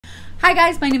Hi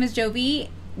guys, my name is Jovi.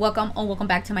 Welcome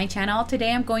back to my channel.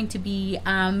 Today I'm going to be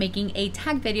making a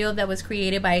tag video that was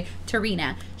created by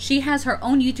Tarina. She has her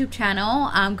own YouTube channel.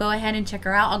 Go ahead and check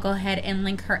her out. I'll go ahead and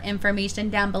link her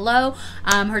information down below.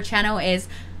 Her channel is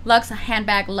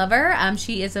LuxHandbagLover.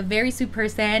 She is a very sweet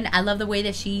person. I love the way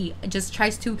that she just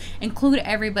tries to include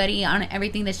everybody on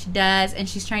everything that she does, and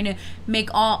she's trying to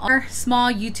make all our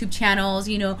small YouTube channels,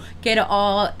 you know, get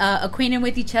all acquainted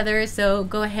with each other. So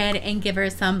go ahead and give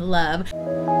her some love.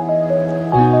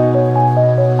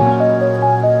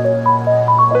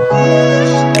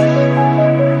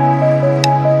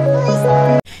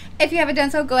 If you haven't done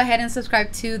so, go ahead and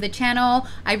subscribe to the channel.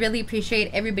 I really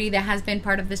appreciate everybody that has been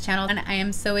part of this channel, and I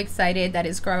am so excited that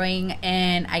it's growing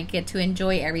and I get to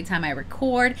enjoy every time I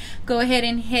record. Go ahead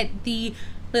and hit the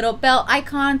little bell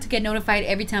icon to get notified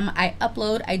every time I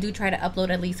upload. I do try to upload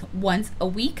at least once a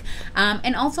week.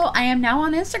 And also I am now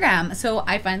on Instagram. So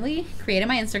I finally created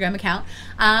my Instagram account.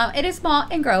 It is small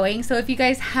and growing. So if you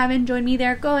guys haven't joined me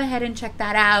there, go ahead and check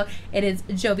that out. It is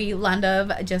Jovi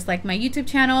Landov, just like my YouTube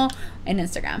channel and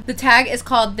Instagram. The tag is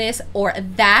called This or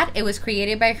That. It was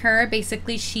created by her.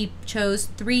 Basically, she chose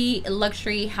 3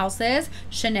 luxury houses: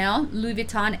 Chanel, Louis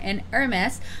Vuitton, and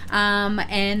Hermes.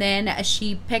 And then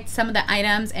she picked some of the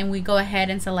items, and we go ahead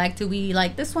and select, do we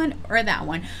like this one or that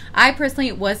one? I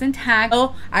personally wasn't tagged,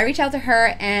 so I reached out to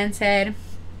her and said,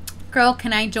 girl,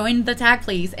 can I join the tag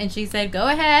please? And she said, go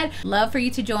ahead, love for you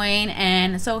to join.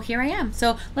 And so here I am.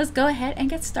 So let's go ahead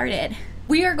and get started.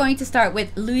 We are going to start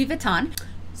with Louis Vuitton.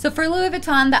 So for Louis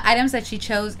Vuitton, the items that she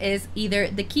chose is either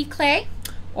the key clay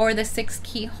or the 6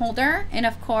 key holder. And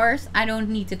of course, I don't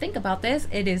need to think about this,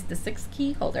 it is the 6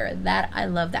 key holder. That I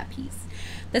love that piece.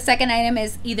 The second item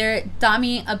is either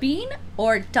Dame Abin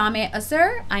or Dame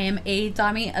Azur. I am a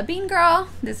Dame Abin girl.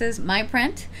 This is my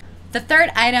print. The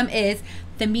third item is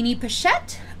the mini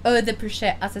pochette or the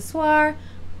pochette accessoire.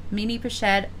 Mini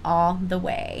pochette all the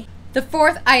way. The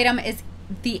fourth item is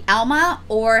the Alma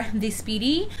or the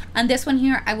Speedy. And this one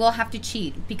here, I will have to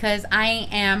cheat because I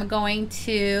am going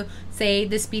to say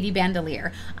the Speedy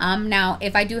Bandolier. Now,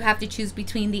 if I do have to choose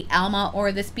between the Alma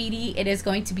or the Speedy, it is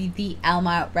going to be the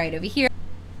Alma right over here.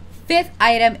 Fifth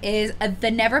item is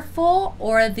the Never Full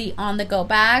or the On The Go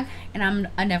bag, and I'm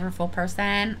a Never Full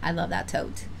person. I love that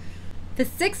tote. The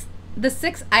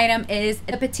sixth item is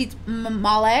the Petite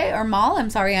Malle or Malle. I'm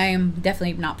sorry, I am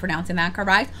definitely not pronouncing that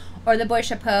correct. Or the Boy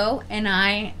Chapeau, and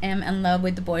I am in love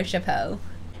with the Boy Chapeau.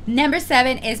 Number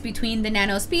 7 is between the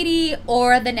Nano Speedy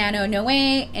or the Nano Noe,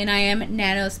 and I am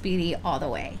Nano Speedy all the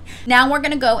way. Now we're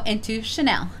gonna go into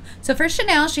Chanel. So for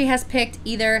Chanel, she has picked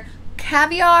either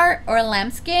caviar or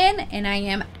lambskin, and I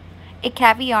am a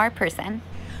caviar person.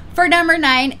 For number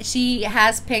 9, she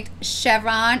has picked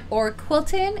chevron or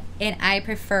quilting, and I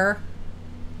prefer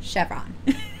chevron.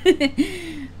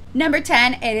 Number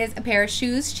 10, it is a pair of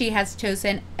shoes. She has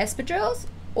chosen espadrilles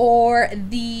or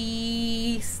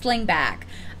the slingback.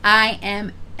 I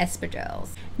am espadrilles.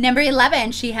 Number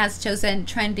 11, she has chosen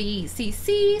trendy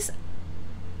CCs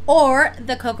or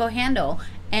the Coco handle,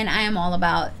 and I am all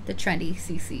about the trendy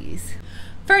CCs.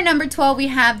 For number 12, we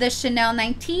have the Chanel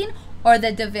 19 or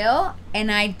the DeVille,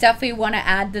 and I definitely want to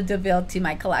add the DeVille to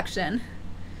my collection.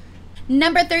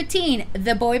 Number 13,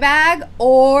 the boy bag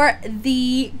or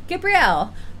the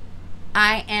Gabrielle.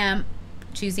 I am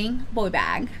choosing boy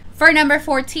bag. For number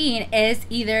 14 is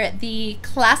either the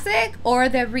classic or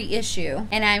the reissue,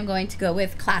 and I'm going to go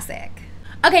with classic.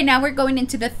 Okay, now we're going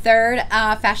into the third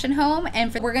fashion home,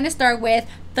 and we're going to start with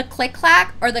the Click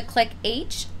Clack or the Click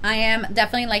H. I am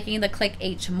definitely liking the Click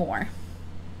H more.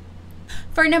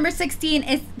 For number 16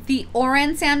 is the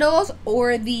Oran sandals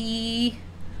or the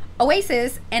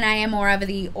Oasis, and I am more of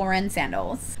the Oran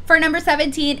sandals. For number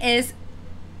 17 is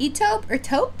Etaupe or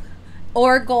taupe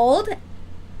or gold,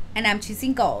 and I'm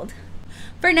choosing gold.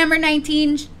 For number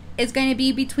 19 is going to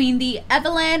be between the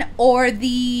Evelyn or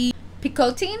the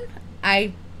Picotin.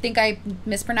 I think I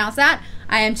mispronounced that.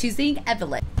 I am choosing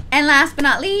Evelyn. And last but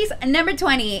not least, number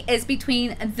 20 is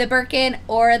between the Birkin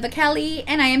or the Kelly,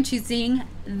 and I am choosing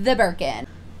the Birkin.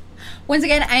 Once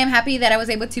again, I am happy that I was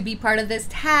able to be part of this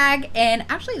tag, and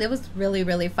actually that was really,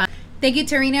 really fun. Thank you,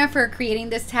 Tarina, for creating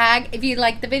this tag. If you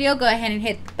liked the video, go ahead and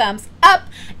hit thumbs up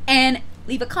and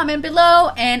leave a comment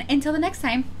below, and until the next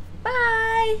time,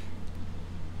 bye.